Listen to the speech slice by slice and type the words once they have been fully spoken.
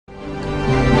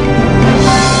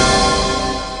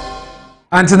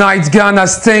And tonight, Ghana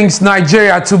stings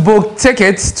Nigeria to book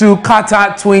tickets to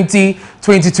Qatar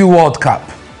 2022 World Cup.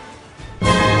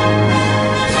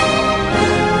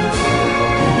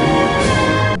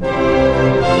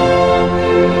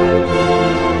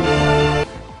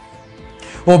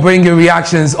 We'll bring you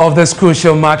reactions of this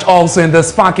crucial match. Also in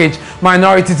this package,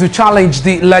 minority to challenge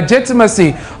the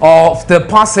legitimacy of the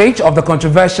passage of the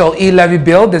controversial e-levy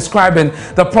bill, describing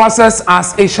the process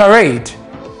as a charade.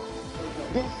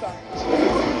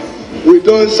 We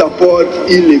don't support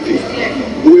e-levy.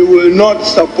 We will not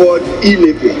support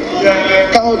e-levy.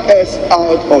 Count us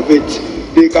out of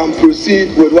it. They can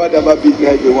proceed with whatever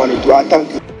business they want to do. I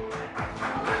thank you.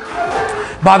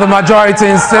 But the majority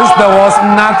insists there was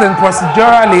nothing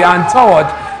procedurally untoward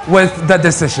with the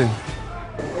decision.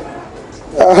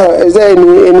 Is there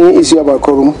any issue about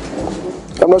quorum?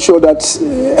 I'm not sure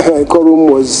that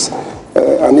quorum was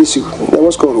an issue. There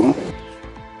was quorum.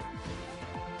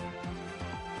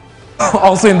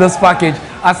 Also in this package,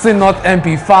 Asin North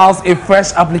MP files a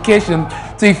fresh application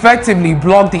to effectively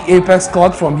block the Apex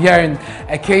Court from hearing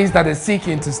a case that is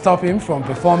seeking to stop him from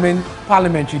performing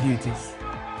parliamentary duties.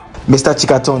 Mr.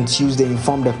 Chikato on Tuesday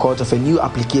informed the court of a new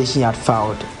application he had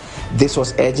filed. This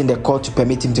was urging the court to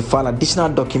permit him to file additional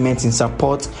documents in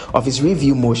support of his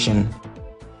review motion.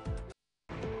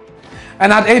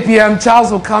 And at 8 p.m.,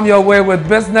 Charles will come your way with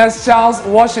business. Charles,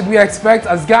 what should we expect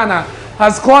as Ghana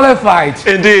has qualified?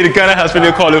 Indeed, Ghana has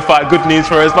really qualified. Good news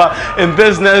for us. But in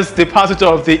business, the passage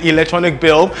of the electronic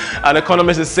bill, an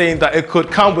economist is saying that it could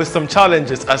come with some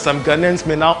challenges as some Ghanaians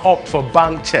may now opt for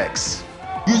bank checks.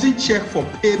 Using check for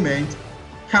payment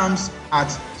comes at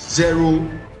zero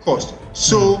cost.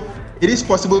 So it is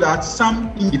possible that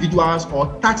some individuals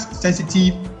or tax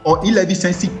sensitive or e-levy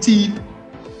sensitive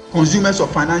consumers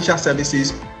of financial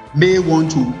services may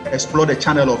want to explore the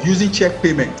channel of using check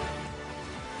payment.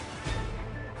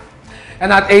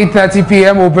 And at 8:30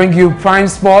 p.m., we'll bring you Prime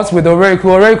Sports with Oreku.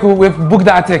 Oreku, we've booked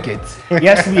our ticket.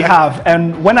 Yes, we have.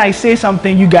 And when I say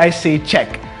something, you guys say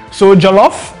check. So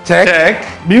Jollof,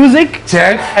 check. Music,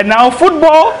 check. And now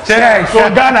football, check.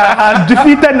 So Ghana has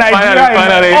defeated Nigeria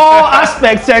finally. In all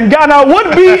aspects, and Ghana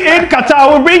would be in Qatar.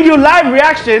 We'll bring you live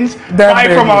reactions right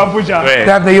from Abuja.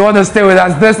 Definitely, you want to stay with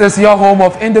us. This is your home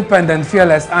of independent,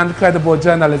 fearless, and credible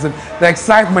journalism. The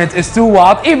excitement is too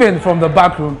wild, even from the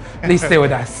back room. Please stay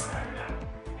with us.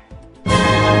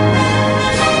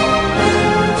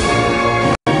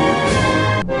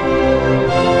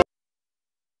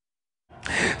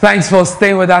 Thanks for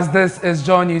staying with us. This is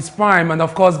Joy News Prime. And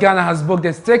of course, Ghana has booked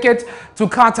its ticket to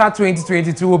Qatar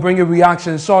 2022. We'll bring you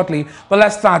reactions shortly. But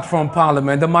let's start from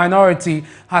Parliament. The minority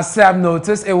has served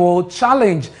notice. It will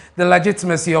challenge the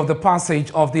legitimacy of the passage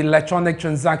of the electronic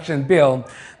transaction bill.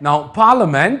 Now,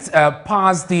 Parliament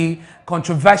passed the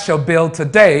controversial bill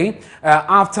today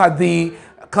after the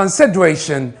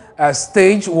consideration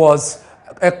stage was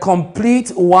a complete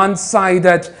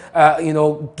one-sided,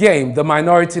 game. The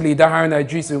minority leader, Haruna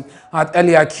Iddrisu, had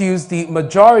earlier accused the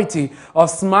majority of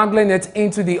smuggling it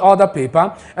into the other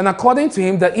paper. And according to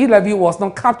him, the e-levy was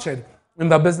not captured in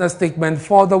the business statement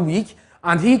for the week.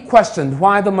 And he questioned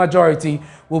why the majority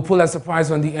will pull a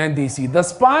surprise on the NDC.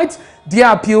 Despite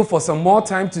their appeal for some more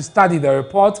time to study the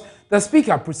report, the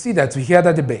speaker proceeded to hear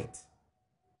the debate.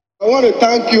 I want to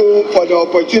thank you for the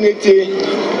opportunity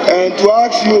and to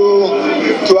ask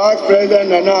President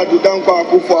Nana Addo Dankwa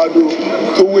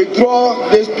Akufo-Addo to withdraw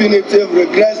this punitive,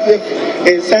 regressive,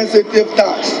 insensitive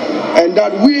tax, and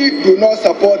that we do not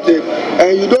support it,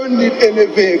 and you don't need any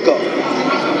vehicle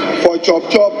for Chop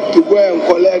Chop to go and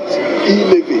collect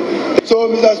e-levy. So,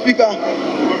 Mr. Speaker,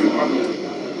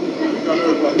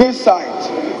 this side,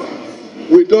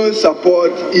 we don't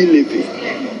support e-levy.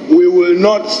 We will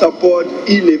not support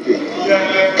e-levy.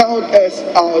 Count us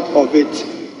out of it.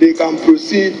 They can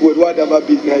proceed with whatever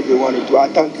business they want to do. I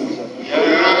thank you, sir.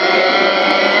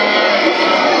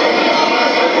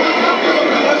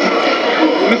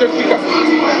 Mr. Speaker.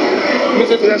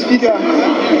 Mr. Speaker.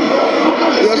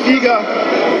 Mr. Speaker.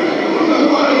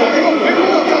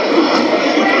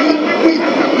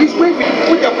 Please wait.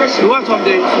 Put your question. What of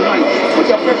the tonight? Put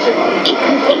your question.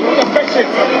 Put your question.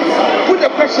 Put the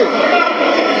question.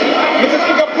 Mr.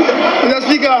 Speaker, Mr.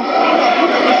 Speaker,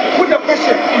 put the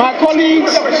question. My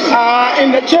colleagues are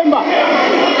in the chamber.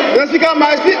 Mr. Speaker,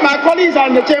 my colleagues are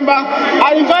in the chamber.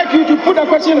 I invite you to put the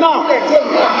question now.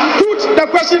 Put the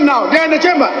question now. They're in the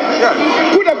chamber.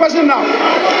 Put the question now.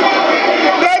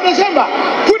 They're in the chamber.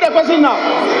 Put the question now.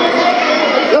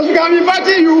 Mr. Speaker, I'm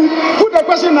inviting you. Put the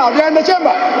question now. They're in the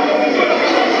chamber.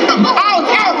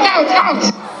 Out.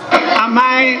 Am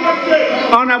I,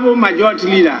 Honorable Majority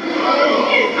Leader,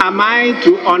 am I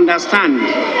to understand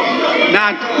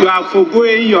that you are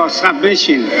foregoing your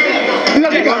submission?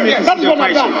 That is what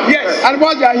I've done. Yes. And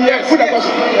while you are here, put the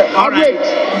question. All right.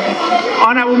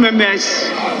 Honorable members,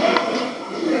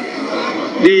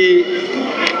 the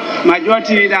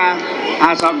majority leader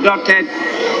has adopted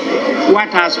what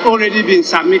has already been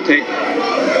submitted,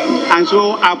 and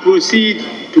so I proceed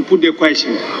to put the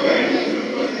question.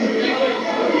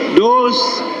 Those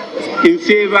in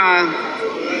favor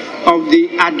of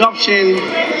the adoption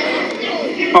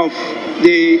of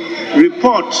the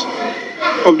report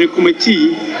of the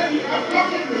committee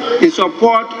in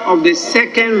support of the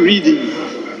second reading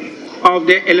of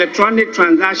the Electronic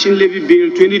Transaction Levy Bill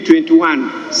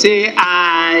 2021, say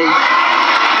aye.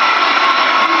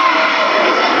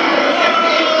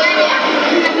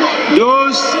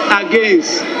 Those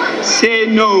against, say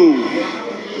no.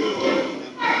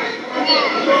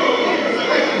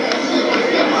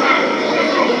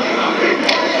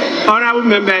 Honorable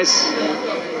members,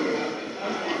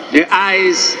 the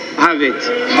ayes have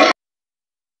it.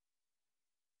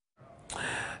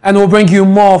 And we'll bring you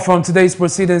more from today's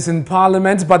proceedings in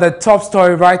Parliament. But the top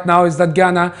story right now is that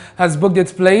Ghana has booked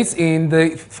its place in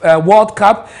the World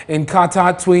Cup in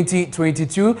Qatar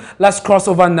 2022. Let's cross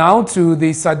over now to the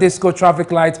Sadisco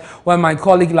traffic light, where my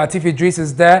colleague Latif Idris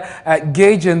is there,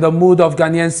 gauging the mood of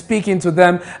Ghanaians, speaking to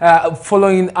them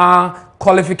following our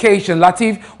qualification.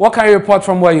 Latif, what can you report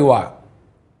from where you are?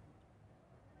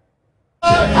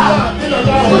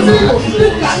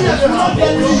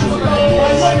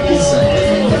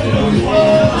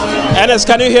 Enes,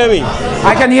 can you hear me?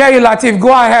 I can hear you, Latif.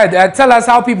 Go ahead. Tell us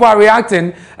how people are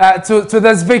reacting to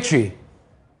this victory.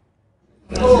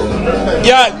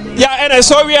 Yeah, Enes.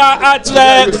 So we are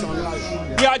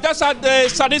just at the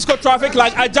Sadisco traffic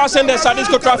light, adjacent the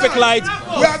Sadisco traffic light,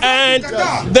 and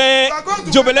the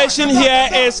jubilation here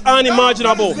is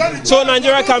unimaginable. So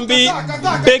Nigeria can be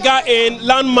bigger in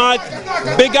landmark,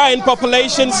 bigger in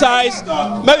population size,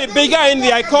 maybe bigger in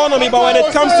the economy, but when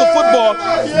it comes to football,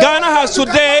 Ghana has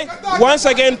today once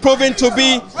again proven to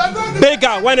be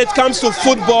bigger when it comes to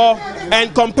football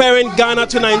and comparing Ghana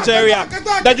to Nigeria.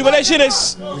 The jubilation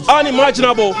is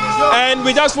unimaginable, and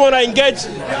we just want to engage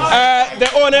the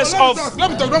owners of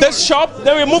this shop.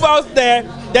 Then we move out there,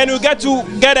 then we get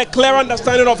a clear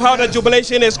understanding of how the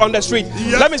jubilation is on the street.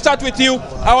 Let me start with you.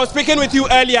 I was speaking with you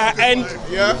earlier, and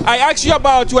I asked you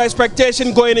about your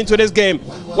expectation going into this game.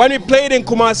 When we played in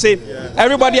Kumasi,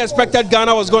 everybody expected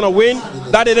Ghana was going to win.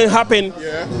 That didn't happen.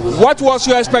 What was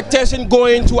your expectation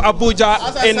going to Abuja?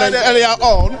 As I said earlier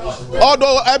on,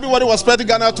 although everybody was expecting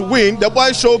Ghana to win, the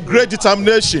boys showed great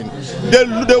determination. They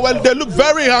look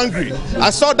very hungry. I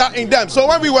saw that in them. So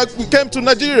when we came to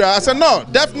Nigeria, I said, no,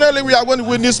 definitely we are going to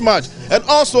win this match. And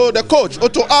also the coach,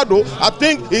 Otto Addo, I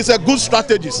think he's a good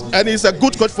strategist and he's a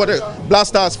good coach for the Black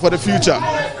Stars for the future. All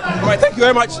right, thank you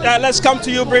very much. Let's come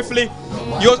to you briefly.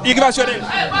 You give us your name.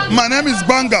 My name is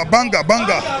Banga.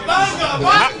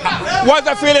 What's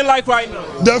the feeling like right now?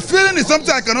 The feeling is something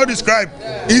I cannot describe.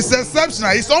 It's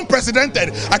exceptional. It's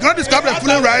unprecedented. I cannot describe the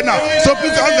feeling right now. So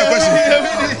please answer the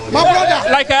question. My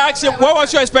brother. Like I asked you, what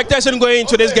was your expectation going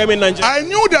into this game in Nigeria? I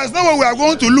knew there's no way we are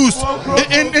going to lose.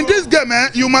 In this game,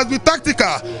 you must be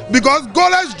tactical, because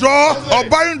goalless draw or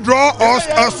barring draw or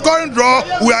scoring draw,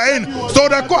 we are in. So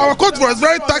our coach was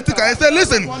very tactical. He said,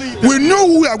 listen, we knew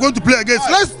who we are going to play against.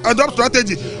 Let's adopt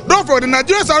strategy. Don't forget, the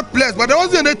Nigerians are players, but there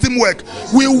wasn't any teamwork.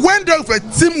 We went there with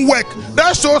teamwork.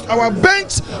 That shows our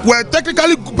bench were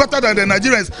technically better than the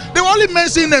Nigerians. They were only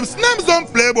mentioning names. Names don't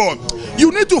play ball.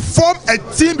 You need to form a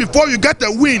team before you get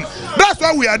a win. That's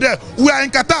why we are there. We are in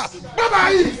Qatar.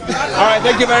 Bye-bye. All right,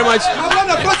 thank you very much. My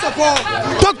brother, first of all,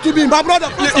 talk to me. My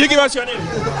brother, you give us your name.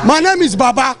 My name is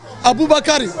Baba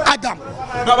Abubakar Adam.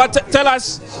 Baba, tell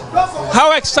us,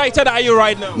 how excited are you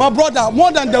right now? My brother,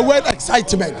 more than the word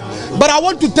excitement. But I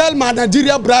want to tell my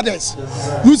Nigerian brothers,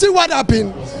 you see what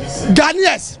happened?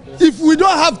 Ghanaians, if we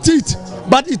don't have teeth,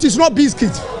 but it is not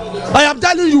biscuit. I am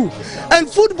telling you. And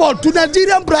football, to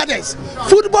Nigerian brothers,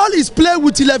 football is played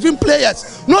with 11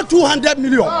 players, not 200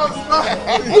 million.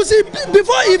 You see,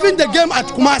 before even the game at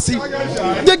Kumasi,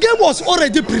 the game was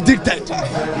already predicted.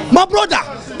 My brother,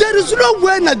 there is no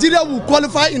way Nigeria will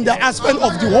qualify in the aspect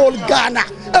of the whole Ghana.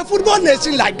 A football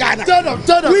nation like Ghana.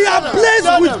 We are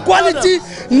placed with quality,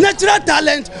 natural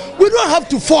talent. We don't have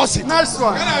to force it.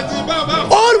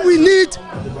 All we need,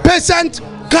 patient,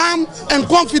 calm, and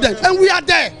confident. And we are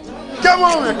there. Come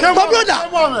on, my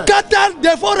brother, Qatar,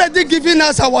 they've already given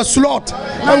us our slot,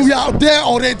 and we are there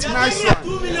already.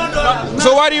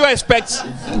 So what do you expect?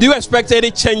 Do you expect any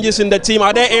changes in the team?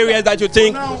 Are there areas that you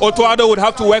think Otto Addo would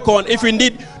have to work on? If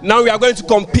indeed now we are going to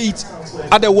compete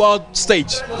at the world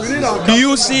stage. Do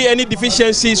you see any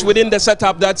deficiencies within the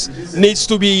setup that needs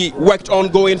to be worked on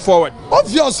going forward?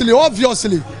 Obviously,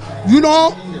 you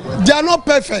know, they are not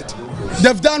perfect.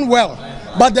 They've done well,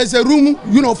 but there's a room,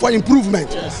 you know, for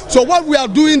improvement. So what we are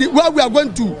doing, what we are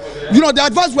going to, you know, the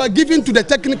advice we are giving to the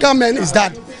technical men is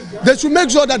that they should make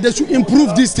sure that they should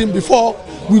improve this team before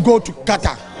we go to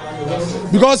Qatar.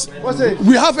 Because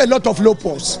we have a lot of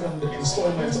loopholes.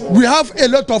 We have a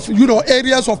lot of, you know,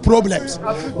 areas of problems.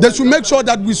 They should make sure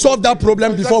that we solve that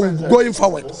problem before we going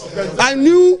forward. I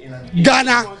knew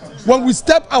Ghana, when we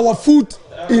step our foot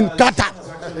in Qatar,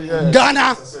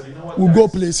 Ghana will go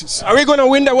places. Are we going to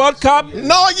win the World Cup?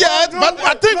 Not yet, but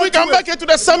I think we can make it to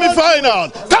the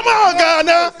semi-final. Come on,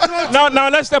 Ghana! Now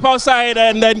let's step outside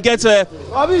and then get a...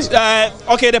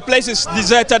 okay, the place is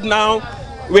deserted now.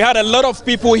 We had a lot of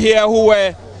people here who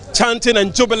were chanting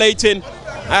and jubilating,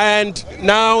 and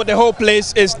now the whole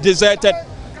place is deserted.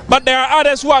 But there are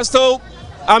others who are still,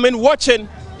 watching.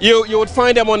 You would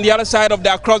find them on the other side of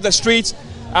across the street.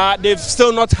 They've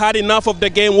still not had enough of the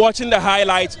game, watching the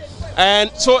highlights.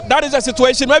 And so that is the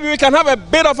situation. Maybe we can have a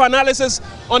bit of analysis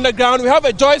on the ground. We have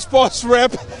a Joy Sports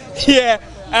rep here.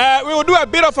 We will do a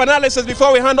bit of analysis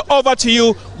before we hand over to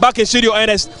you back in studio,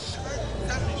 Ernest.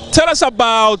 Tell us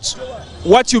about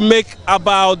what you make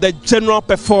about the general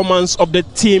performance of the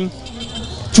team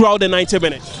throughout the 90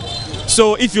 minutes.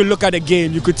 So if you look at the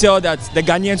game, you could tell that the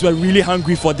Ghanaians were really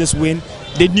hungry for this win.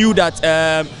 They knew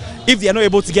that if they are not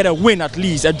able to get a win, at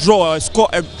least a draw,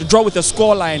 a draw with a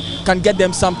scoreline can get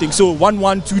them something. So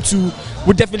 1-1, 2-2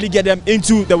 would definitely get them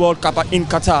into the World Cup in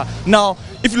Qatar. Now,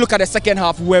 if you look at the second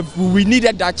half, we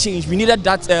needed that change. We needed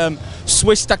that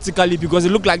switch tactically, because it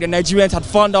looked like the Nigerians had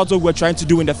found out what we were trying to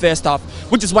do in the first half,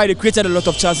 which is why they created a lot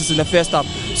of chances in the first half.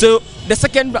 So the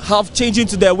second half, changing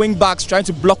to their wing backs, trying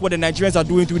to block what the Nigerians are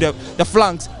doing through the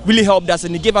flanks, really helped us,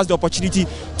 and it gave us the opportunity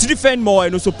to defend more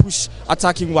and also push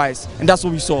attacking wise, and that's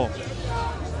what we saw.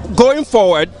 Going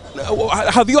forward,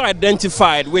 have you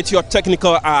identified with your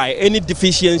technical eye any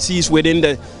deficiencies within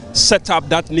the setup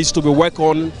that needs to be worked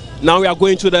on? Now we are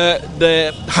going to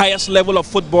the highest level of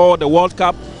football, the World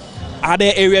Cup. Are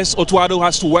there areas Otto Addo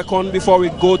has to work on before we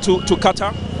go to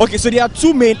Qatar? Okay, so there are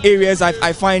two main areas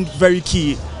I find very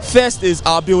key. First is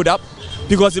our build-up,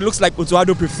 because it looks like Otto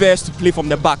Addo prefers to play from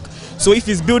the back. So if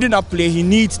he's building up play, he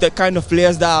needs the kind of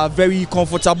players that are very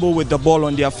comfortable with the ball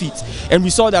on their feet. And we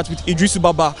saw that with Idrisu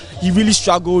Baba. He really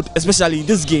struggled, especially in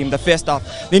this game, the first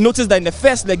half. They noticed that in the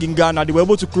first leg in Ghana, they were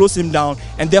able to close him down,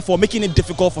 and therefore making it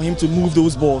difficult for him to move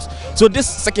those balls. So this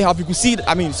second half, you could see,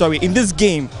 in this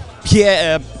game,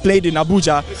 Pierre played in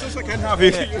Abuja. It's the second half.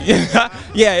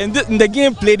 In the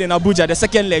game played in Abuja, the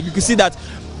second leg, you could see that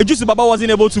Idrisu Baba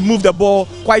wasn't able to move the ball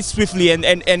quite swiftly, and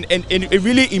it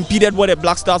really impeded what the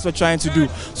Black Stars were trying to do.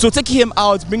 So taking him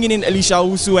out, bringing in Elisha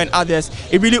Owusu and others,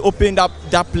 it really opened up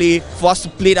that play for us to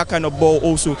play that kind of ball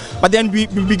also. But then we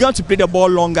began to play the ball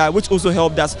longer, which also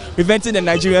helped us, preventing the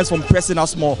Nigerians from pressing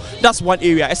us more. That's one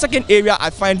area. A second area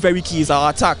I find very key is our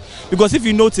attack, because if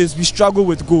you notice, we struggle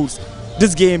with goals.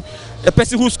 This game, the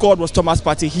person who scored was Thomas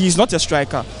Partey. He is not a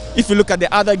striker. If you look at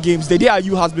the other games, the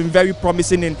DRU has been very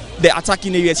promising in the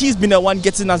attacking areas. He's been the one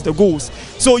getting us the goals.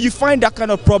 So you find that kind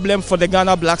of problem for the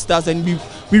Ghana Black Stars, and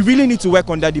we really need to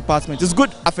work on that department. It's good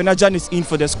Afenajan is in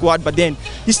for the squad, but then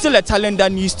he's still a talent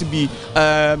that needs to be,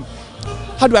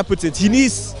 how do I put it? He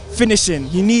needs finishing.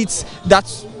 He needs that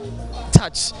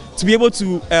touch to be able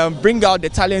to bring out the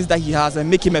talents that he has and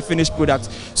make him a finished product.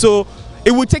 So it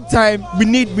will take time. We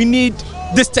need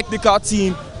this technical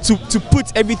team to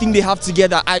put everything they have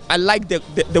together. I like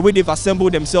the way they've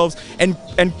assembled themselves and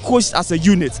coached as a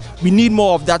unit. We need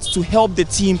more of that to help the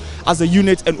team as a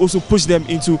unit and also push them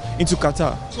into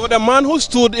Qatar. So the man who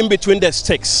stood in between the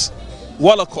sticks,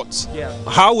 Wollacott,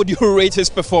 how would you rate his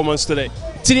performance today?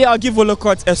 Today I'll give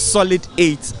Wollacott a solid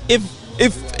 8.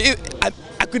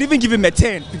 If I could even give him a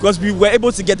 10, because we were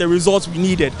able to get the results we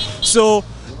needed. So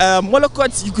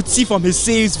Wollacott, you could see from his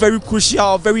saves, very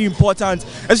crucial, very important.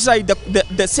 Especially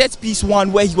the set piece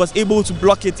one where he was able to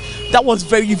block it. That was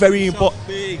very, very important.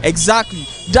 Exactly.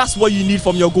 That's what you need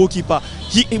from your goalkeeper.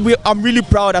 I'm really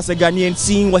proud as a Ghanaian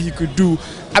seeing what he could do.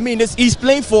 He's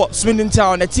playing for Swindon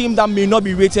Town, a team that may not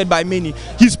be rated by many.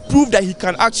 He's proved that he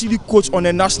can actually coach on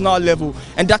a national level,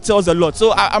 and that tells a lot.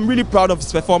 So I'm really proud of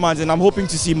his performance, and I'm hoping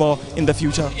to see more in the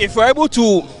future. If we're able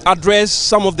to address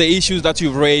some of the issues that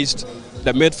you've raised,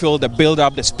 the midfield, the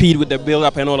build-up, the speed with the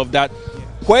build-up and all of that,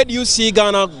 where do you see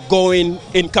Ghana going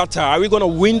in Qatar? Are we going to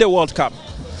win the World Cup?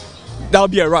 That'll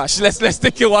be a rush. Let's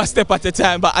take it one step at a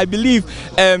time. But I believe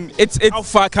how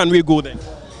far can we go then?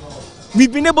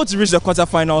 We've been able to reach the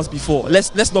quarterfinals before.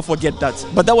 Let's not forget that.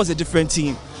 But that was a different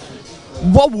team.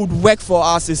 what would work for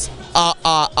us is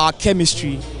our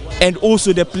chemistry and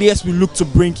also the players we look to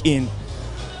bring in.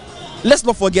 Let's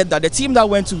not forget that the team that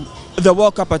went to the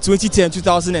World Cup at 2010,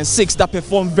 2006 that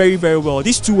performed very, very well,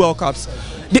 these two World Cups,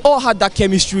 they all had that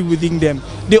chemistry within them.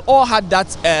 They all had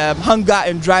that hunger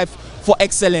and drive for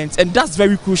excellence, and that's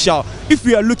very crucial. If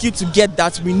we are looking to get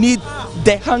that, we need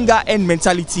the hunger and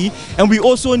mentality, and we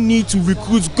also need to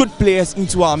recruit good players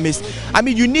into our midst. I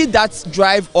mean, you need that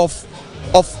drive of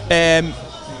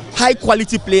high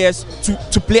quality players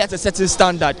to play at a certain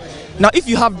standard. Now, if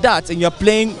you have that and you're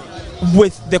playing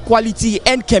with the quality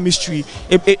and chemistry,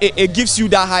 it gives you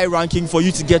that high ranking for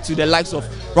you to get to the likes of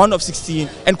round of 16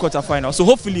 and quarterfinal. So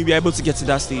hopefully we're able to get to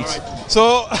that stage. Right.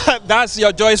 So that's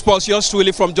your Joy Sports, yours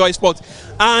truly from Joy Sports.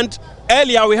 And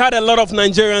earlier we had a lot of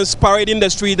Nigerians parading the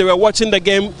street. They were watching the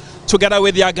game together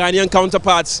with their Ghanaian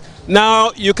counterparts.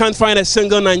 Now you can't find a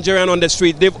single Nigerian on the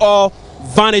street. They've all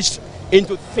vanished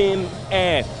into thin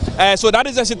air. So that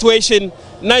is the situation.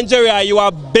 Nigeria, you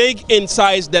are big in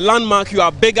size. The landmark, you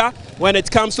are bigger. When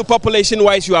it comes to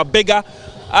population-wise, you are bigger.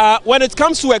 When it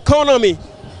comes to economy,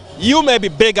 you may be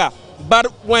bigger.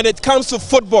 But when it comes to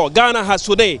football, Ghana has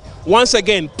today, once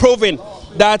again, proven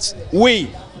that we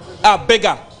are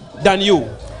bigger than you.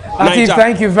 Latif,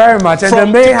 thank you very much. And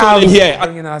they may have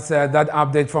bringing us that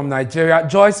update from Nigeria.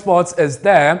 Joy Sports is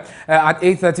there at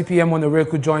 8:30 p.m. when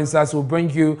Oreku joins us. We'll bring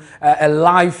you a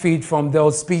live feed from there.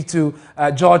 We'll speak to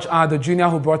George Ardo Jr.,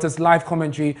 who brought us live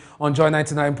commentary on Joy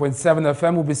 99.7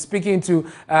 FM. We'll be speaking to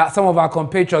some of our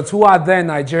compatriots who are there in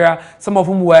Nigeria, some of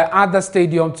whom were at the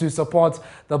stadium to support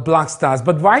the Black Stars.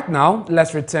 But right now,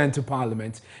 let's return to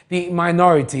Parliament. The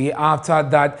minority, after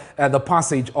that, the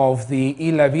passage of the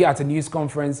e-levy at a news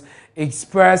conference,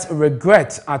 expressed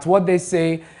regret at what they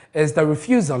say is the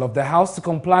refusal of the House to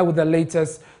comply with the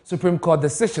latest Supreme Court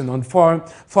decision on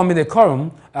forming a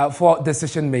quorum for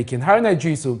decision-making. Haruna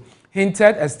Idrisu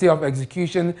hinted a stay of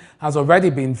execution has already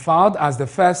been filed as the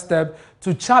first step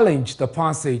to challenge the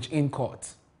passage in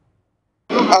court.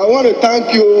 I want to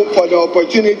thank you for the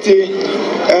opportunity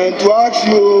and to ask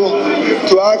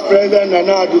President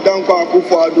Nana Addo Dankwa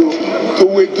Akufo-Addo to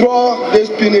withdraw this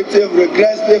punitive,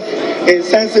 regressive,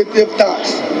 insensitive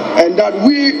tax, and that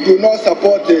we do not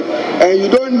support it, and you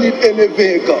don't need any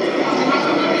vehicle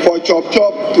for Chop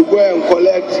Chop to go and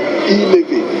collect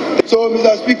e-levy. So,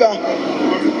 Mr. Speaker,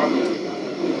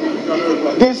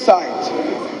 this side,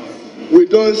 we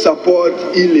don't support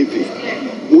e-levy.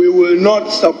 We will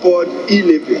not support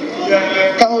e-levy.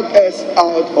 Count us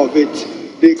out of it.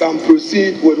 They can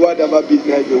proceed with whatever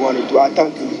business they want to do. I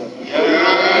thank you, sir.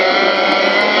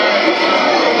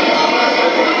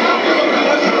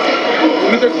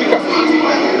 Mr.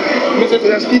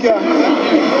 Speaker.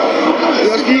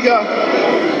 Mr. Speaker.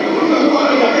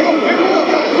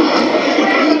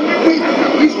 Wait,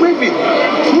 he's waving.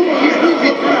 He's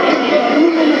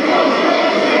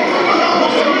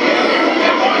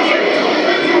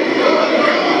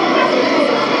waving.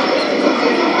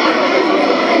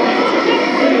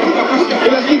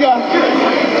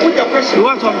 Put the pressure. You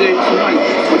want something?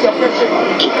 Put the pressure.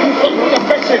 Put the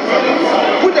pressure.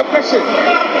 Put the pressure.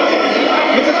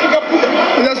 Mr. Speaker, put the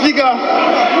Mr. Speaker.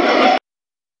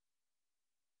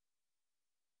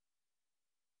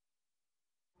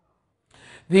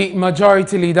 The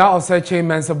majority leader, Oseche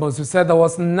Mensah-Bonsu, said there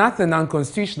was nothing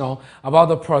unconstitutional about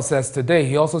the process today.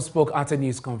 He also spoke at a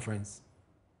news conference.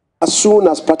 As soon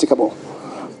as practicable,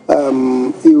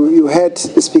 you heard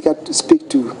the speaker speak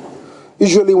to.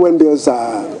 Usually when bills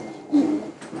are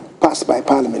passed by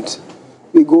Parliament,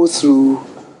 we go through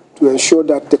to ensure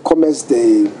that the comments,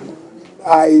 the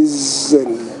I's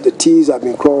and the T's have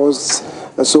been crossed,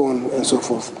 and so on and so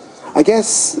forth. I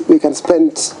guess we can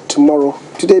spend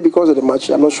today because of the match,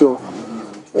 I'm not sure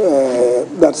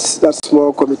that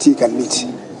small committee can meet.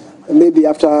 And maybe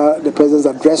after the President's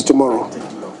address tomorrow,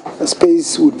 a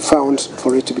space would be found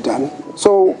for it to be done.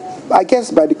 So I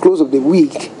guess by the close of the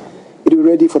week, it will be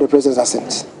ready for the President's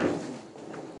assent.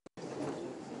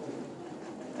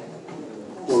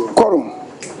 Quorum.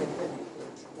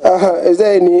 Is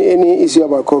there any issue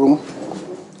about quorum?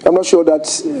 I'm not sure that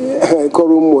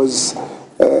quorum was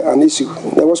an issue.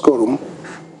 There was quorum.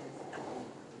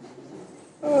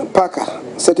 Parker,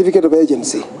 certificate of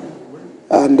agency.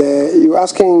 And you're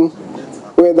asking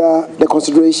whether the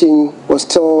consideration was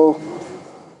still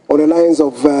on the lines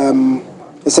of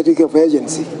a certificate of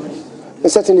agency.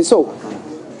 And certainly so.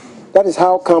 That is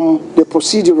how come the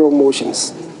procedural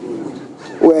motions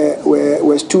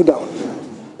were stood down.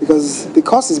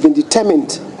 Because it's been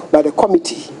determined by the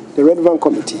committee, the relevant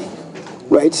committee,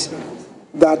 right,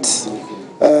 that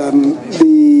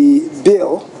the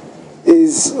bill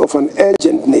is of an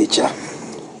urgent nature.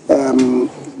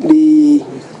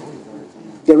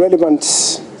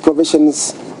 relevant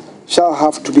provisions shall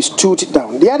have to be stood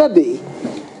down. The other day,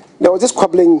 there was this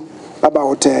quibbling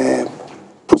about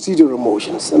procedural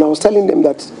motions, and I was telling them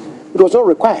that it was not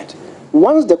required.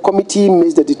 Once the committee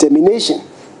makes the determination,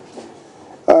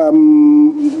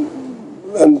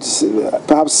 and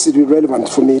perhaps it will be relevant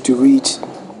for me to read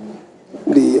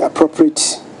the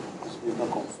appropriate.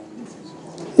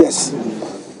 Yes.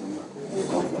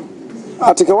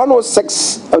 Article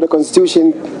 106 of the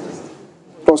Constitution,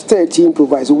 clause 13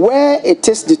 provides, where it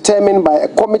is determined by a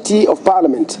committee of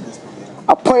Parliament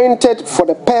appointed for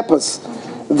the purpose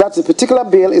that a particular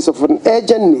bill is of an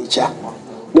urgent nature,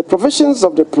 the provisions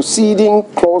of the preceding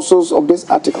clauses of this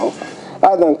article,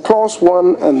 other than clause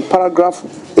 1 and paragraph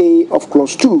A of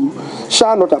clause 2,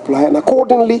 shall not apply, and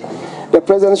accordingly, the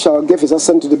President shall give his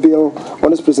assent to the bill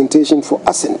on its presentation for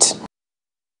assent.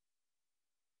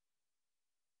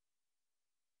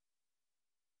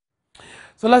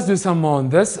 So let's do some more on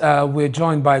this. We're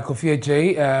joined by Kofi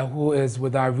Adjei, who is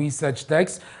with our research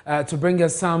desk, to bring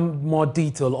us some more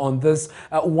detail on this.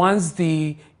 Once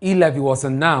the e-levy was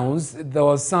announced, there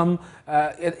was some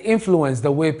it influenced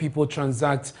the way people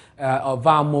transact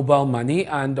via mobile money.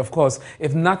 And of course,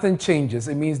 if nothing changes,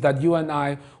 it means that you and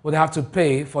I would have to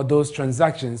pay for those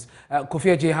transactions.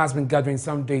 Kofi Adjei has been gathering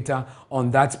some data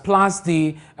on that, plus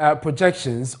the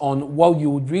projections on what you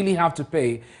would really have to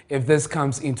pay if this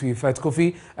comes into effect.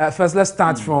 Kofi, first let's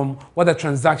start from what the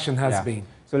transaction has been.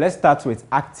 So let's start with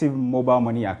active mobile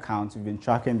money accounts. We've been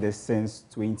tracking this since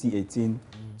 2018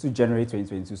 to January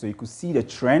 2022. So you could see the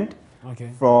trend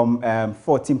from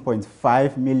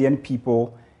 14.5 million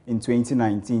people in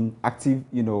 2019 active,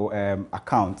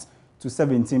 accounts to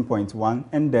 17.1,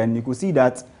 and then you could see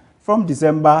that from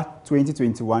December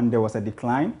 2021 there was a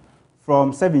decline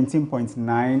from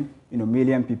 17.9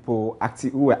 million people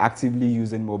who were actively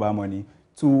using mobile money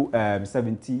to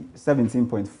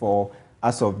 17.4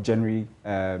 as of January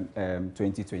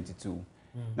 2022.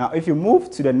 Now, if you move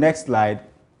to the next slide,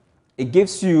 it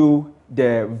gives you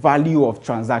the value of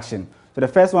transaction. So the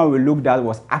first one we looked at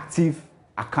was active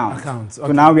accounts.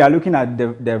 So now we are looking at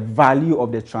the value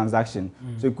of the transaction.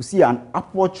 So you could see an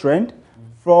upward trend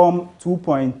from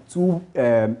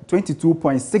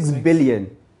 22.6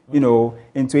 billion,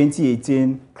 in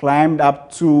 2018, climbed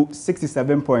up to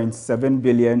 67.7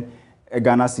 billion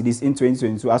Ghana cedis in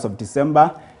 2022 as of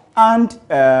December. And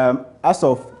as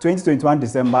of 2021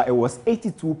 December, it was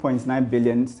 82.9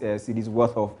 billion cedis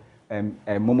worth of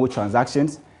Momo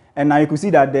transactions. And now you can see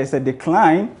that there's a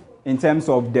decline in terms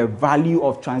of the value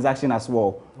of transaction as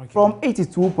well, from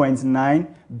 82.9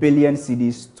 billion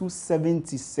cedis to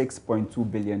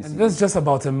 76.2 billion cedis. And that's just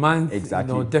about a month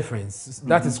difference.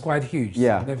 That is quite huge.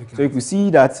 Yeah. So you can see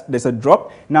that there's a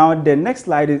drop. Now the next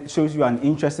slide shows you an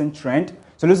interesting trend.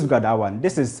 So let's look at that one.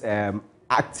 This is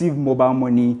active mobile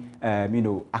money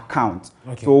account.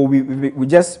 So we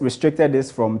just restricted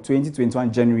this from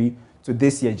 2021 January to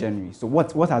this year January. So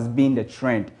what has been the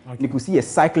trend? You can see a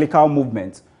cyclical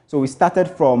movement. So we started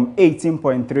from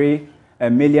 18.3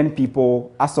 million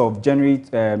people as of January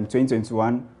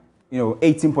 2021,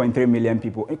 18.3 million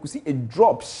people. You could see it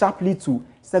dropped sharply to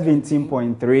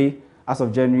 17.3 as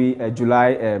of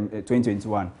July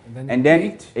 2021. And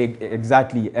then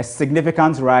exactly a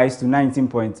significant rise to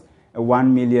 19.1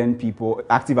 million people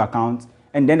active accounts,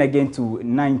 and then again to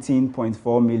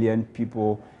 19.4 million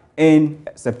people in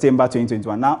September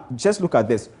 2021. Now, just look at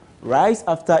this. Right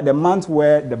after the month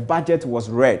where the budget was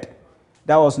read,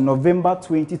 that was November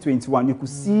 2021, you could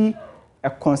see a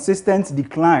consistent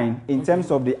decline in terms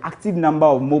of the active number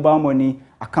of mobile money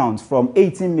accounts from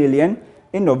 18 million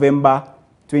in November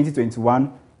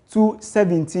 2021 to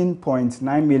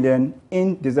 17.9 million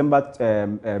in December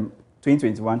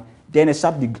 2021, then a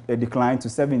sharp decline to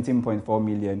 17.4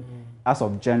 million as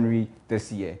of January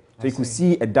this year. So you could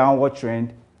see a downward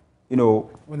trend.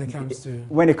 When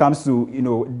it comes to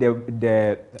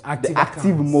the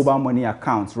active mobile money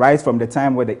accounts, right from the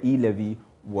time where the e-levy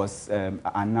was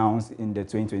announced in the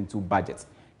 2022 budget.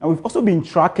 And we've also been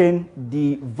tracking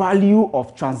the value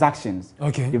of transactions.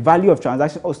 The value of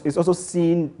transactions is also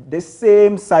seeing the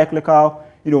same cyclical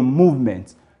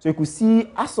movement. So you could see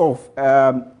as of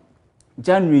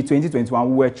January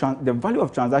 2021, the value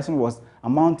of transaction was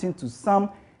amounting to some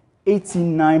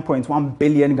 89.1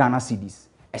 billion Ghana cedis.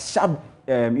 A sharp,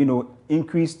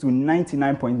 increase to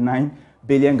 99.9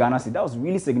 billion Ghana cedis. That was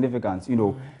really significant,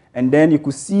 And then you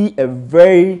could see a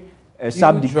very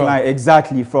sharp decline,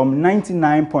 exactly, from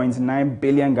 99.9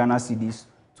 billion Ghana cedis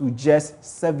to just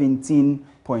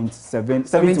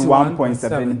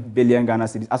 71.7 billion Ghana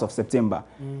cedis as of September.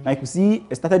 Now you could see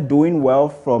it started doing well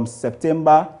from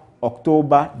September,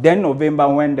 October, then November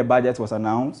when the budget was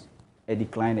announced. a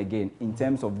decline again in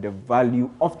terms of the value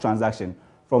of transaction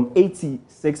from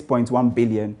 86.1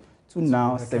 billion to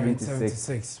now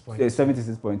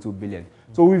 76.2 billion.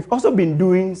 So we've also been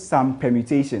doing some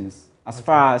permutations as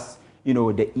far as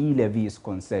the e-levy is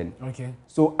concerned. Okay.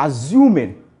 So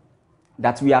assuming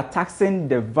that we are taxing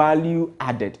the value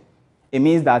added, it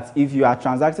means that if you are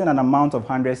transacting an amount of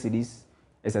 100 cedis,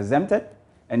 it's exempted.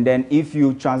 And then if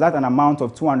you transact an amount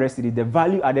of 200 cedis, the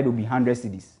value added will be 100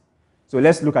 cedis. So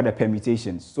let's look at the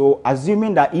permutations. So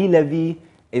assuming that e-levy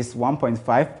is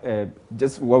 1.5,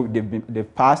 just what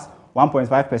they've passed,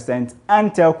 1.5%,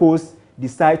 and telcos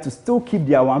decide to still keep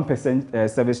their 1%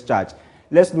 service charge.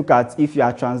 Let's look at if you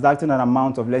are transacting an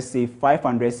amount of, let's say,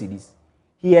 500 cedis.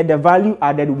 Here, the value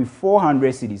added will be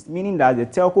 400 cedis, meaning that the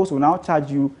telcos will now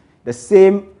charge you the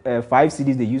same 5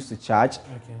 cedis they used to charge,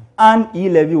 and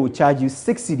e-levy will charge you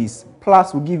 6 cedis,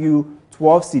 plus will give you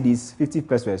 12 cedis, 50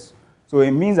 pesos. So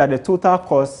it means that the total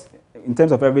cost, in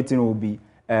terms of everything, will be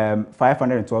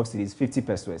 512 cedis, 50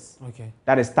 pesos. Okay.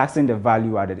 That is taxing the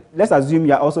value added. Let's assume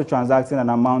you are also transacting an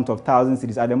amount of 1,000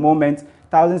 cedis. At the moment,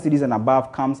 1,000 cedis and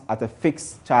above comes at a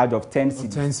fixed charge of 10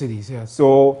 cedis. 10 cedis, yes.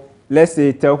 So let's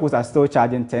say telcos are still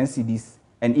charging 10 cedis,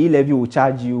 and e-levy will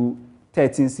charge you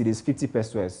 13 cedis, 50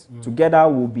 pesos. Together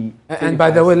will be... And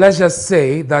by the way, let's just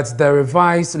say that the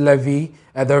revised levy,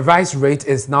 the revised rate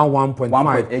is now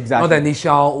 1.5, exactly. not the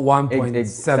initial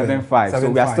 1.75. So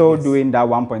we are still doing that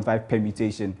 1.5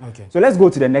 permutation. Okay. So let's go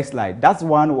to the next slide. That's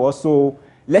one also,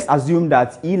 let's assume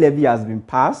that e-levy has been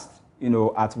passed, at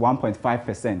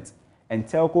 1.5%, and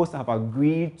telcos have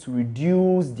agreed to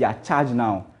reduce their charge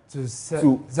now to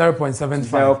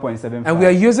 0.75. And we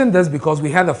are using this because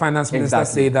we had the finance minister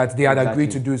say that they had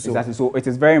agreed to do so. Exactly. So it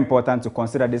is very important to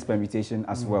consider this permutation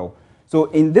as well.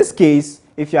 So in this case,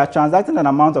 if you are transacting an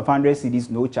amount of 100 cedis,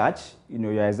 no charge,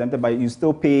 you are exempted, but you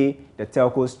still pay the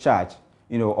telco's charge,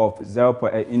 of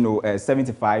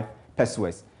 75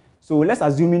 pesos. So let's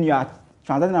assume you are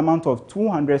transacting an amount of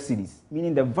 200 cedis,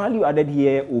 meaning the value added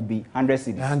here will be 100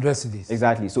 cedis. 100 cedis.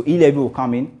 Exactly. So e-levy will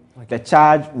come in. Okay. The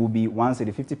charge will be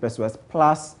 150 pesos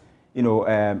plus,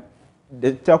 the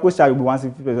telco charge will be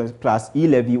 150 pesos plus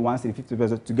e-levy 150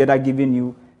 pesos, together giving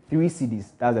you 3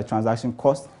 cedis. That's the transaction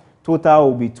cost. Total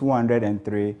will be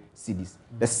 203 cedis.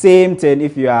 The same thing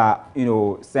if you are,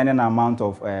 sending an amount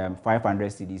of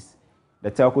 500 cedis. The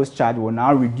telco's charge will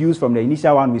now reduce from the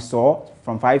initial one we saw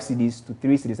from 5 cedis to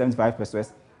 3 cedis, 75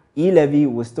 pesos. E-levy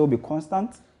will still be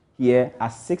constant here at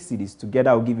 6 cedis.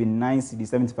 Together will give you 9 cedis,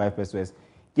 75 pesos.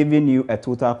 Giving you a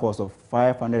total cost of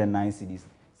 509 cedis,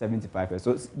 75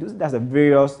 pesos. So that's a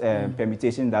various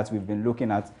permutation that we've been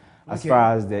looking at as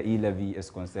far as the e-levy is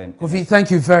concerned. Kofi, thank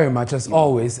you very much, as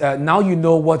always. Now you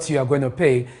know what you are going to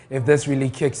pay if this really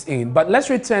kicks in. But let's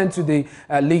return to the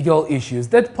legal issues.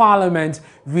 Did Parliament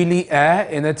really err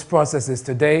in its processes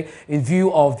today in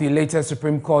view of the latest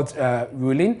Supreme Court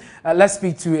ruling? Let's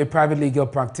speak to a private legal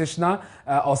practitioner.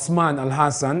 Osman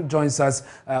Al-Hassan joins us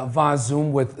via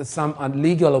Zoom with some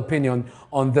legal opinion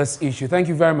on this issue. Thank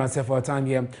you very much, sir, for your time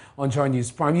here on Joy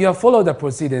News Prime. You have followed the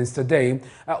proceedings today.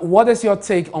 What is your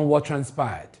take on what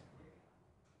transpired?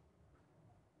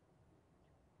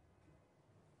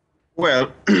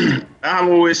 Well, I have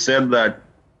always said that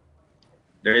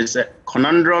there is a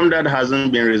conundrum that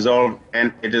hasn't been resolved,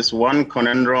 and it is one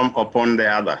conundrum upon the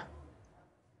other.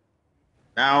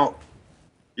 Now,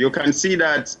 you can see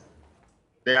that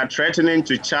they are threatening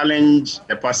to challenge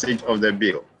the passage of the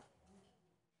bill.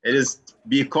 It is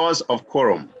because of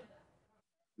quorum.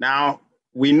 Now,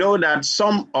 we know that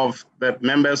some of the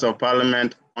members of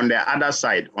parliament on the other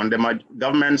side, on the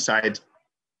government side,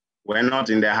 were not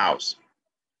in the house.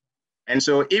 And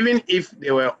so even if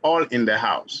they were all in the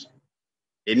house,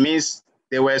 it means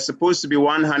they were supposed to be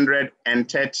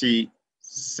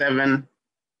 137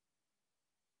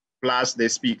 plus the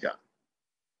speaker.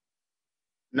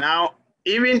 Now,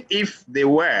 even if they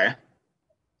were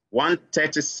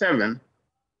 137,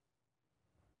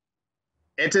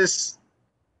 it is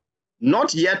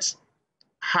not yet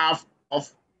half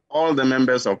of all the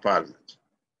members of parliament.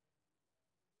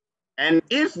 And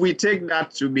if we take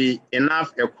that to be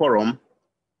enough a quorum,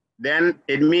 then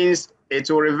it means it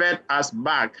will revert us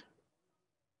back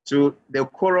to the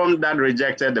quorum that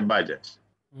rejected the budget.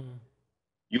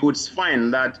 You would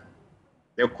find that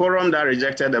the quorum that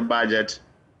rejected the budget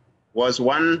was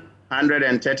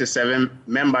 137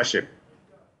 membership.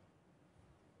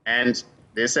 And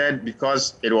they said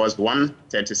because it was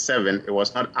 137, it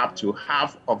was not up to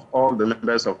half of all the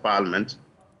members of parliament.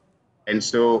 And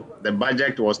so the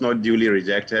budget was not duly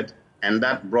rejected. And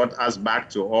that brought us back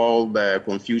to all the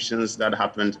confusions that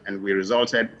happened. And we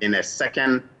resulted in a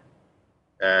second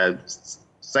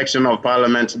section of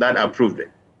parliament that approved it.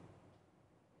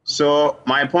 So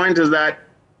my point is that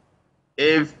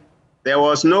if there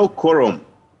was no quorum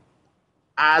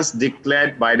as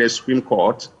declared by the Supreme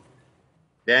Court,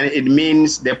 then it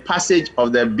means the passage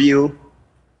of the bill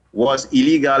was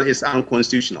illegal, is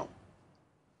unconstitutional.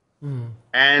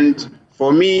 And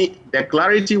for me, the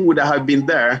clarity would have been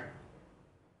there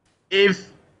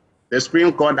if the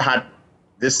Supreme Court had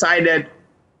decided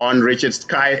on Richard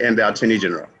Sky and the Attorney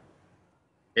General.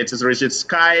 It is Richard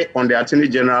Sky on the Attorney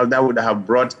General that would have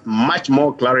brought much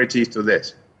more clarity to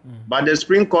this. But the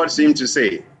Supreme Court seemed to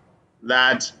say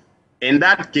that in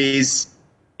that case,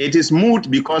 it is moot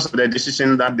because of the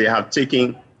decision that they have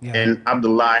taken in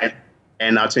Abdullahi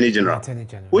and Attorney General.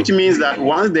 Which means that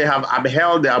once they have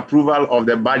upheld the approval of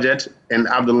the budget in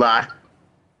Abdullahi,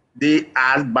 they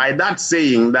are by that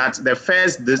saying that the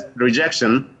first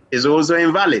rejection is also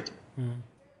invalid.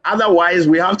 Otherwise,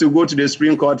 we have to go to the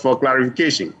Supreme Court for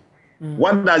clarification.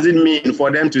 What does it mean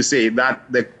for them to say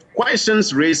that the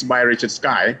questions raised by Richard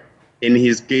Sky in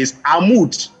his case are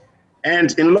moot?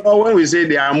 And in law, when we say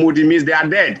they are moot, it means they are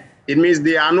dead. It means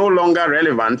they are no longer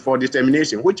relevant for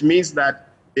determination, which means that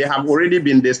they have already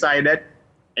been decided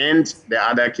in the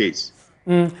other case.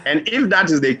 And if that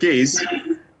is the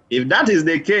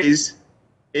case,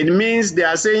 it means they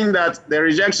are saying that the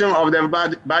rejection of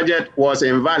the budget was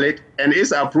invalid and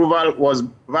its approval was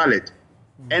valid.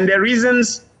 And the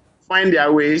reasons find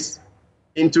their ways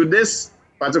into this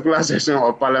particular session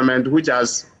of Parliament, which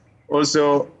has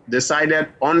also decided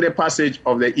on the passage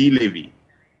of the e-levy.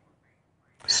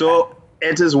 So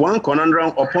it is one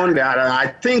conundrum upon the other. I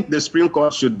think the Supreme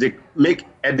Court should make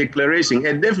a declaration,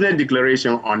 a definite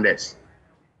declaration on this.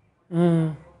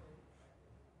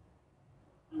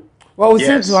 Well, we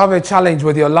seem to have a challenge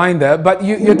with your line there, but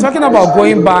you're talking about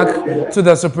going back to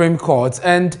the Supreme Court,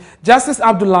 and Justice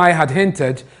Abdullahi had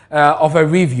hinted of a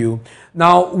review.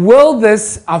 Now, will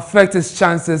this affect his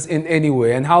chances in any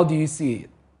way, and how do you see it?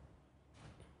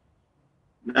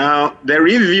 Now, the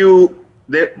review,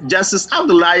 Justice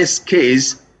Abdullahi's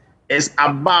case is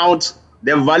about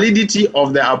the validity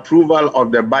of the approval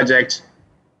of the budget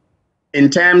in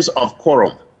terms of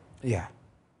quorum. Yeah.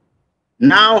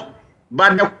 Now,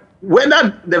 but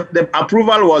whether the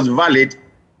approval was valid,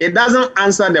 it doesn't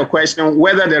answer the question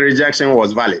whether the rejection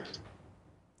was valid.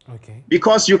 Okay.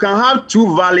 Because you can have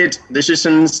two valid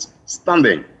decisions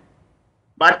standing.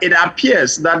 But it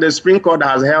appears that the Supreme Court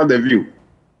has held the view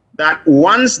that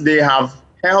once they have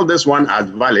held this one as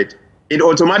valid, it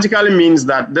automatically means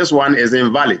that this one is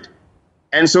invalid.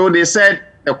 And so they said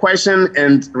the question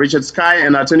in Richard Sky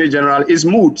and Attorney General is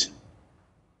moot.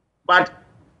 But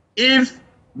if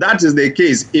that is the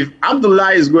case, if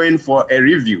Abdullah is going for a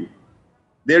review,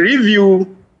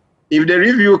 if the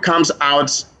review comes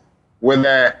out with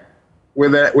a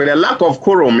lack of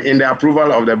quorum in the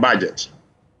approval of the budget,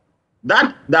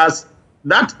 that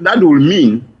will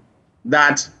mean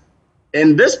that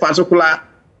in this particular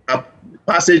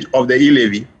passage of the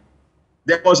e-levy,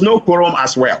 there was no quorum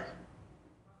as well.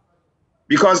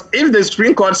 Because if the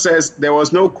Supreme Court says there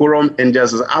was no quorum in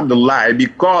Justice Abdullahi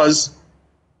because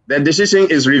the decision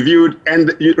is reviewed,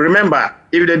 and remember,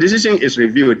 if the decision is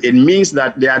reviewed, it means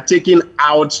that they are taking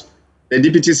out the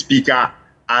Deputy Speaker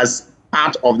as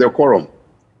part of the quorum.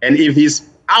 And if he's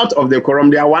out of the quorum,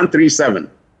 they are 137.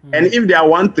 And if they are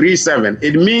 137,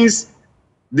 it means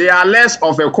they are less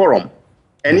of a quorum.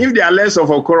 And if they are less of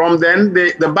a quorum, then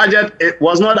the budget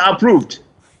was not approved.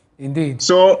 Indeed.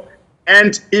 So,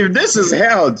 and if this is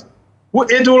held,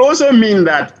 it will also mean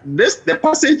that the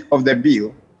passage of the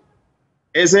bill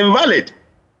is invalid.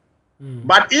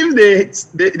 But if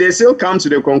they still come to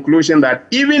the conclusion that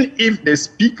even if the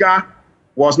Speaker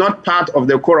was not part of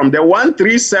the quorum, the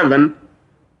 137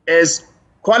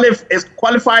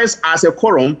 qualifies as a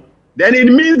quorum, then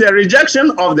it means the rejection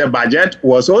of the budget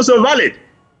was also valid.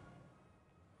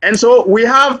 And so we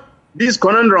have these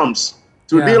conundrums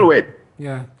to deal with.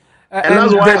 Yeah. And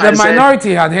that's why the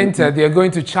minority had hinted they're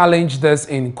going to challenge this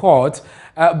in court.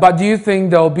 But do you think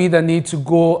there will be the need to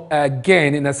go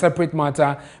again in a separate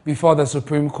matter before the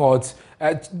Supreme Court,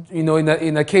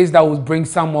 in a case that would bring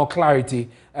some more clarity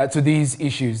to these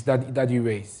issues that you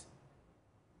raise?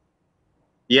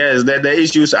 Yes, the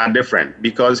issues are different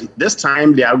because this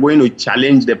time they are going to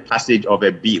challenge the passage of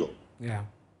a bill. Yeah.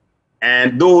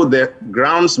 And though the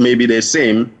grounds may be the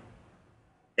same,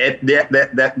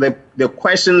 the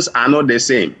questions are not the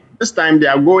same. This time they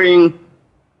are going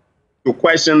to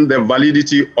question the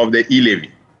validity of the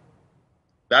e-levy.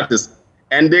 That is,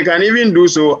 and they can even do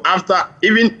so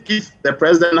even if the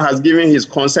president has given his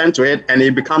consent to it and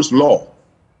it becomes law.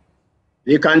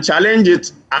 You can challenge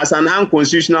it as an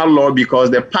unconstitutional law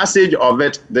because the passage of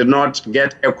it did not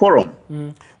get a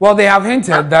quorum. Well, they have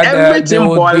hinted that they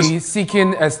would be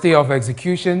seeking a stay of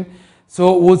execution.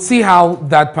 So we'll see how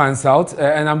that pans out.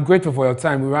 And I'm grateful for your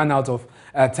time. We ran out of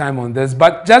time on this.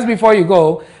 But just before you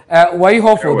go, were you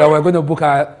hopeful that we're going to book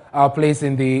our place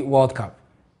in the World Cup?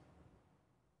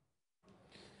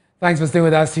 Thanks for staying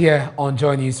with us here on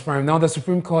Joy News Prime. Now, the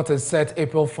Supreme Court has set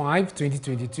April 5,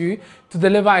 2022 to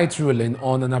deliver its ruling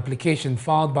on an application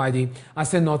filed by the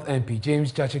Assin North MP,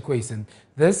 James Gyakye-Quayson.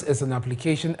 This is an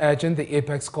application urging the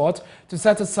Apex Court to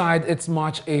set aside its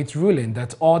March 8 ruling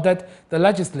that ordered the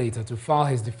legislator to file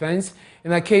his defense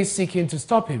in a case seeking to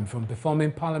stop him from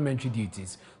performing parliamentary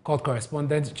duties. Court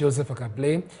correspondent Joseph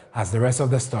Akable has the rest of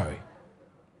the story.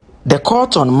 The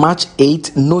court on March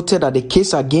 8 noted that the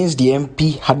case against the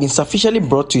MP had been sufficiently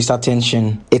brought to its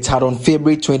attention. It had on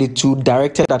February 22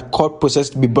 directed that court process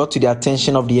to be brought to the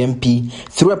attention of the MP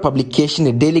through a publication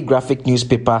in a Daily Graphic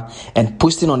newspaper and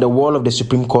posting on the wall of the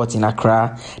Supreme Court in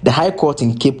Accra, the High Court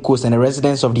in Cape Coast and the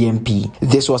residence of the MP.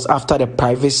 This was after the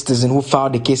private citizen who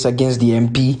filed the case against the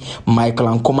MP, Michael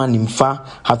Ankoma Nimfa,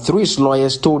 had through his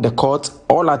lawyers told the court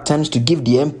all attempts to give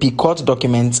the MP court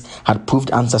documents had proved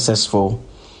unsuccessful.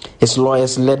 His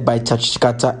lawyers, led by Chachi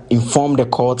Chikata, informed the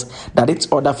court that its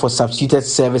order for substituted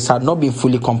service had not been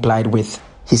fully complied with.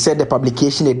 He said the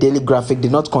publication in the Daily Graphic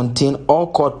did not contain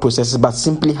all court processes but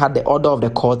simply had the order of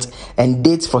the court and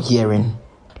dates for hearing.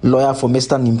 Lawyer for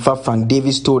Mr. Nimfa, Frank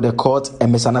Davis, told the court a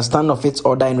misunderstanding of its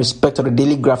order in respect of the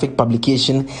Daily Graphic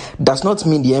publication does not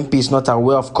mean the MP is not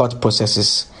aware of court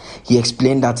processes. He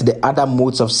explained that the other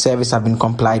modes of service have been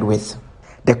complied with.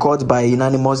 The court, by a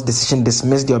unanimous decision,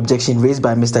 dismissed the objection raised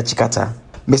by Mr. Chikata.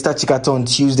 Mr. Chikata on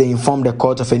Tuesday informed the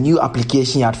court of a new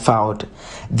application he had filed.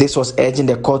 This was urging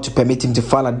the court to permit him to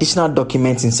file additional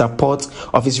documents in support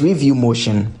of his review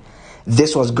motion.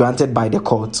 This was granted by the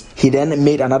court. He then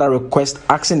made another request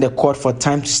asking the court for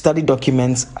time to study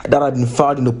documents that had been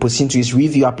filed in opposition to his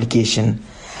review application.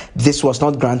 This was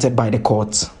not granted by the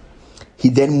court. He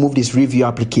then moved his review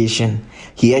application.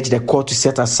 He urged the court to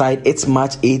set aside its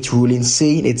March 8 ruling,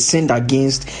 saying it sinned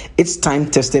against its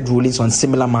time-tested rulings on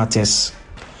similar matters.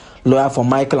 Lawyer for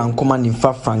Michael Ankoma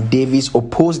Nimfa, Frank Davis,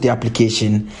 opposed the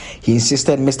application. He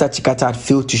insisted Mr. Chikata had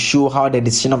failed to show how the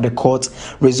decision of the court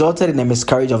resulted in a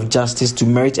miscarriage of justice to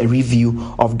merit a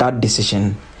review of that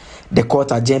decision. The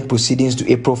court adjourned proceedings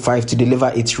to April 5 to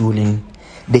deliver its ruling.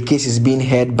 The case is being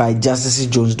heard by Justices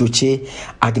Jones Doche,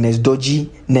 Agnes Doji,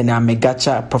 Nena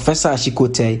Megacha, Professor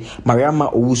Ashikote,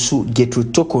 Mariama Owusu,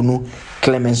 Gertrude Tokonu,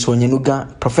 Clemens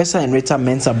Onyenuga, Professor Henrietta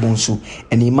Mensah Bonsu,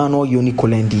 and Emmanuel Yoni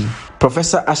Kolendi.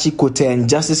 Professor Ashikote and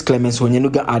Justice Clemens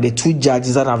Onyenuga are the two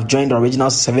judges that have joined the original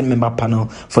 7-member panel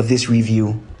for this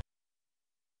review.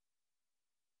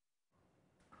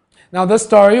 Now, this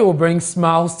story will bring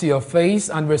smiles to your face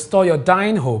and restore your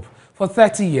dying hope. For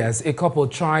 30 years, a couple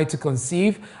tried to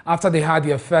conceive after they had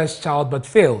their first child but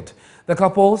failed. The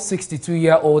couple,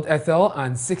 62-year-old Ethel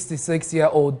and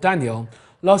 66-year-old Daniel,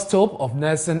 lost hope of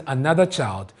nursing another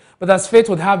child. But as fate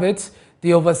would have it,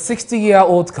 the over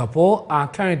 60-year-old couple are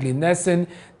currently nursing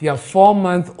their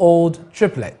 4-month-old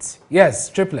triplet. Yes,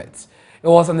 triplets. It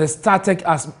was an ecstatic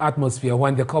atmosphere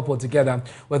when the couple, together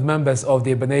with members of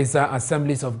the Ebenezer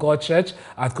Assemblies of God Church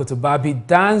at Kotobabi,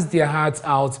 danced their hearts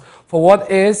out for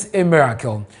what is a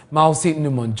miracle. Mausi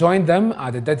Numon joined them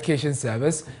at the dedication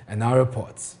service and now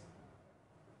reports.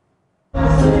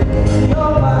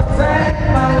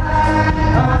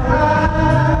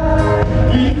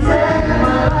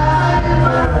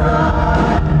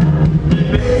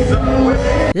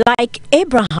 Like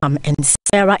Abraham and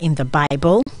Sarah in the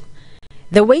Bible,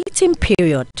 the waiting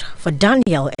period for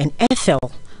Daniel and Ethel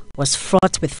was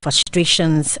fraught with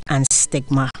frustrations and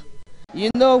stigma. You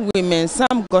know, women,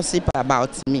 some gossip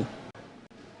about me.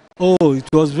 Oh, it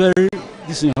was very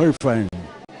horrifying,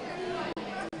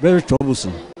 very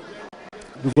troublesome.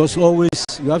 Because always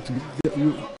you have to,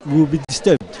 you will be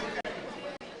disturbed.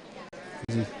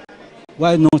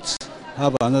 Why not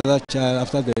have another child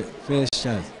after the first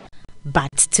child?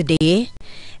 But today,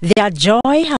 their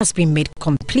joy has been made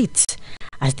complete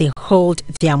as they hold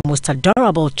their most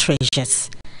adorable treasures,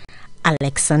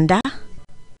 Alexander,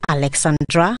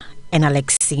 Alexandra, and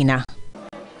Alexina.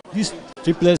 These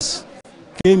triplets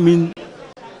came in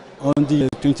on the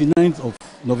 29th of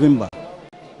November,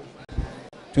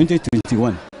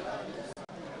 2021.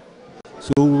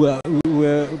 So we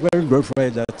were very grateful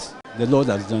that the Lord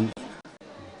has done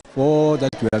for that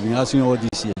we have been asking all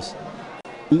these years.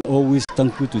 We're always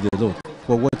thankful to the Lord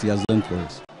for what He has done for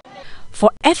us. For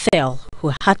Ethel,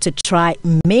 who had to try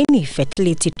many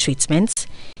fertility treatments,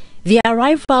 The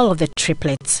arrival of the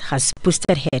triplets has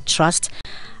boosted her trust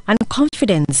and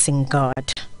confidence in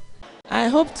God. I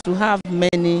hope to have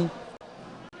many,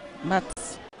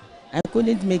 but I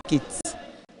couldn't make it.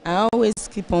 I always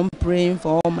keep on praying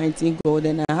for Almighty God,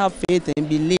 and I have faith and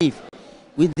belief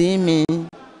within me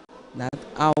that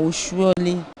I will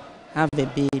surely have a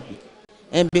baby.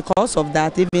 And because of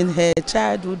that, even her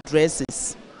childhood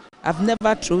dresses, I've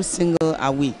never thrown single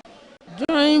away.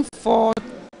 During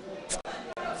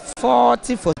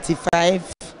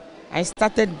 45, I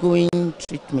started going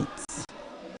treatments.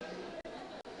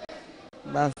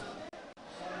 But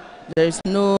there is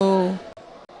no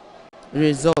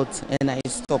result and I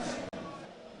stop.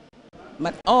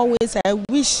 But always I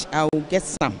wish I will get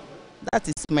some. That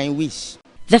is my wish.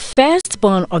 The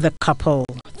firstborn of the couple,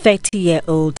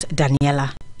 30-year-old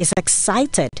Daniela, is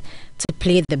excited to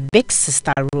play the big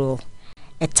sister role,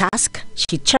 a task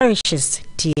she cherishes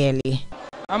dearly.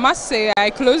 I must say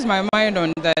I closed my mind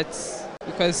on that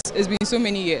because it's been so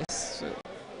many years. So,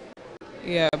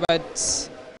 yeah, but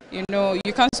you know,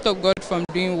 you can't stop God from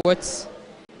doing what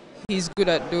He's good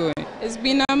at doing. It's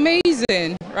been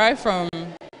amazing, right from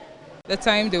the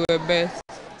time they were birthed.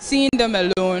 Seeing them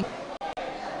alone,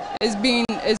 it's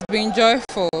been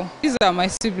joyful. These are my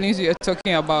siblings you're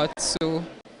talking about, so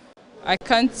I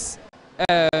can't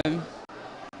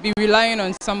be relying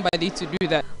on somebody to do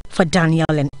that. For Daniel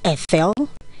and Ethel,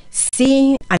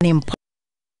 seeing an important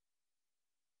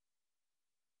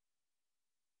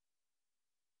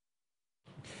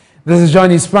This is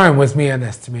Johnny's Prime with me,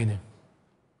 Ernest Menu.